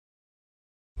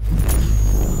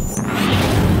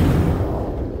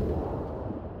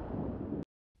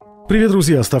Привет,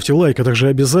 друзья! Ставьте лайк, а также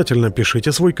обязательно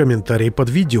пишите свой комментарий под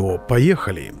видео.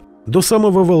 Поехали! До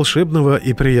самого волшебного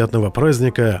и приятного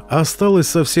праздника осталось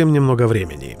совсем немного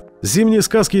времени. Зимние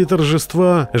сказки и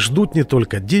торжества ждут не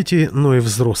только дети, но и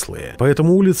взрослые.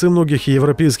 Поэтому улицы многих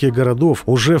европейских городов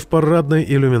уже в парадной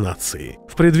иллюминации.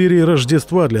 В преддверии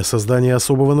Рождества для создания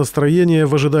особого настроения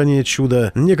в ожидании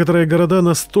чуда некоторые города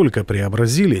настолько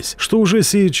преобразились, что уже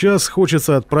сейчас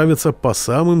хочется отправиться по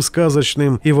самым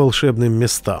сказочным и волшебным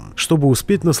местам, чтобы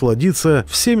успеть насладиться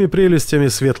всеми прелестями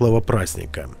светлого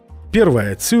праздника.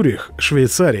 Первое. Цюрих,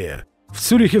 Швейцария. В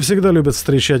Цюрихе всегда любят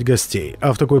встречать гостей,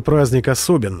 а в такой праздник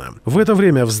особенно. В это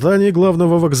время в здании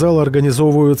главного вокзала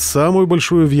организовывают самую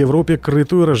большую в Европе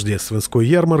крытую рождественскую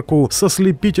ярмарку со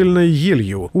слепительной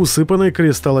елью, усыпанной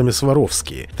кристаллами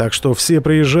Сваровски. Так что все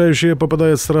приезжающие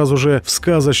попадают сразу же в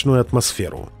сказочную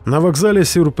атмосферу. На вокзале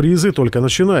сюрпризы только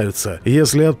начинаются.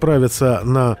 Если отправиться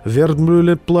на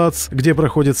Вердмюлле-плац, где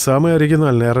проходит самая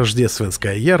оригинальная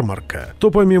рождественская ярмарка,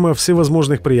 то помимо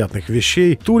всевозможных приятных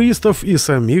вещей, туристов и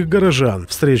самих горожан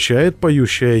встречает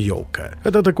поющая елка.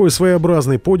 Это такой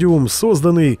своеобразный подиум,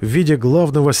 созданный в виде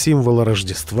главного символа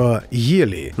Рождества –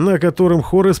 ели, на котором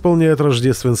хор исполняет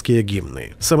рождественские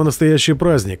гимны. Самый настоящий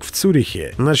праздник в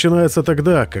Цюрихе начинается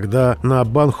тогда, когда на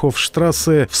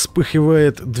Банхофштрассе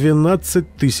вспыхивает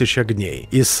 12 тысяч огней,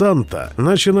 и Санта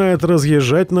начинает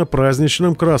разъезжать на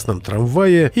праздничном красном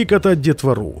трамвае и катать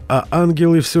детвору, а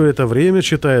ангелы все это время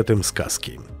читают им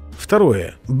сказки.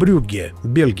 Второе. Брюгге,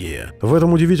 Бельгия. В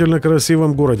этом удивительно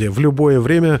красивом городе в любое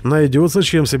время найдется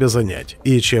чем себя занять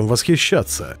и чем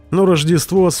восхищаться. Но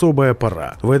Рождество – особая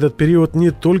пора. В этот период не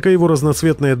только его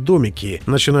разноцветные домики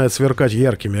начинают сверкать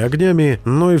яркими огнями,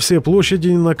 но и все площади,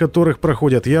 на которых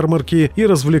проходят ярмарки и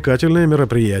развлекательные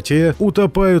мероприятия,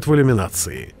 утопают в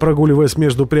иллюминации. Прогуливаясь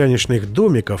между пряничных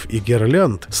домиков и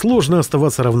гирлянд, сложно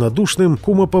оставаться равнодушным к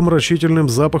умопомрачительным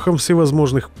запахам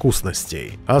всевозможных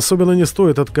вкусностей. Особенно не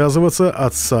стоит отказываться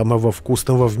от самого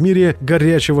вкусного в мире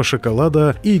горячего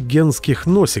шоколада и генских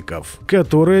носиков,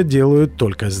 которые делают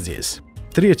только здесь.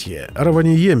 Третье.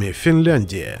 Раваньеми,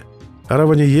 Финляндия.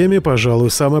 Раваньеми, пожалуй,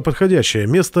 самое подходящее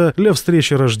место для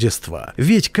встречи Рождества.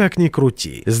 Ведь, как ни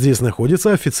крути, здесь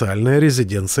находится официальная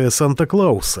резиденция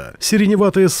Санта-Клауса.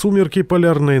 Сиреневатые сумерки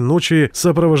полярной ночи,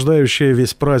 сопровождающие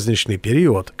весь праздничный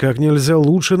период, как нельзя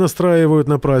лучше настраивают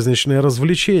на праздничные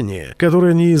развлечения,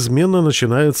 которые неизменно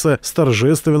начинаются с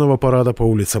торжественного парада по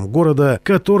улицам города,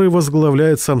 который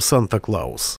возглавляет сам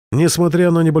Санта-Клаус.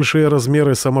 Несмотря на небольшие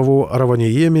размеры самого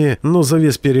Раваньеми, но за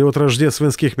весь период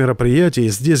рождественских мероприятий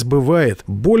здесь бывает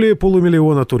более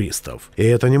полумиллиона туристов. И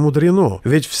это не мудрено,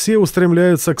 ведь все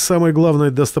устремляются к самой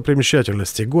главной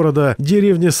достопримечательности города –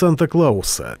 деревне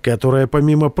Санта-Клауса, которая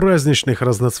помимо праздничных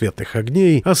разноцветных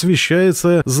огней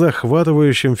освещается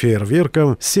захватывающим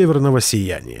фейерверком северного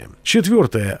сияния.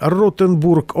 Четвертое.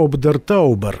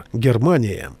 Ротенбург-об-дер-Таубер,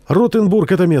 Германия. Ротенбург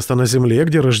 – это место на земле,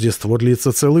 где Рождество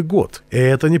длится целый год. И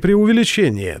это не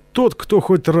преувеличение. Тот, кто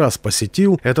хоть раз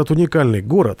посетил этот уникальный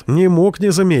город, не мог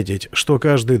не заметить, что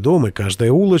каждый дом и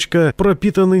каждая улочка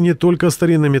пропитаны не только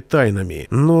старинными тайнами,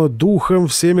 но духом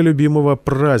всеми любимого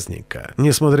праздника.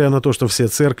 Несмотря на то, что все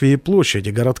церкви и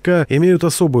площади городка имеют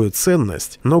особую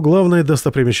ценность, но главной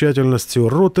достопримечательностью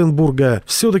Ротенбурга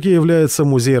все-таки является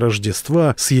музей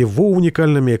Рождества с его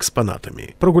уникальными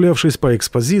экспонатами. Прогулявшись по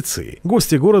экспозиции,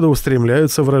 гости города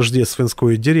устремляются в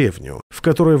рождественскую деревню, в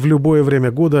которой в любое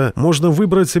время года можно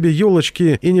выбрать себе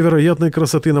елочки и невероятной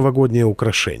красоты новогодние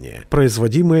украшения,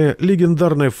 производимые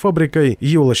легендарной фабрикой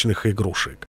елочных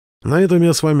игрушек. На этом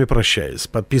я с вами прощаюсь.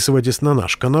 Подписывайтесь на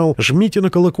наш канал, жмите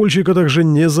на колокольчик, а также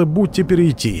не забудьте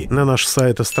перейти на наш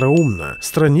сайт Остроумно,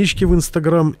 странички в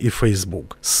Instagram и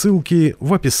Facebook. Ссылки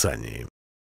в описании.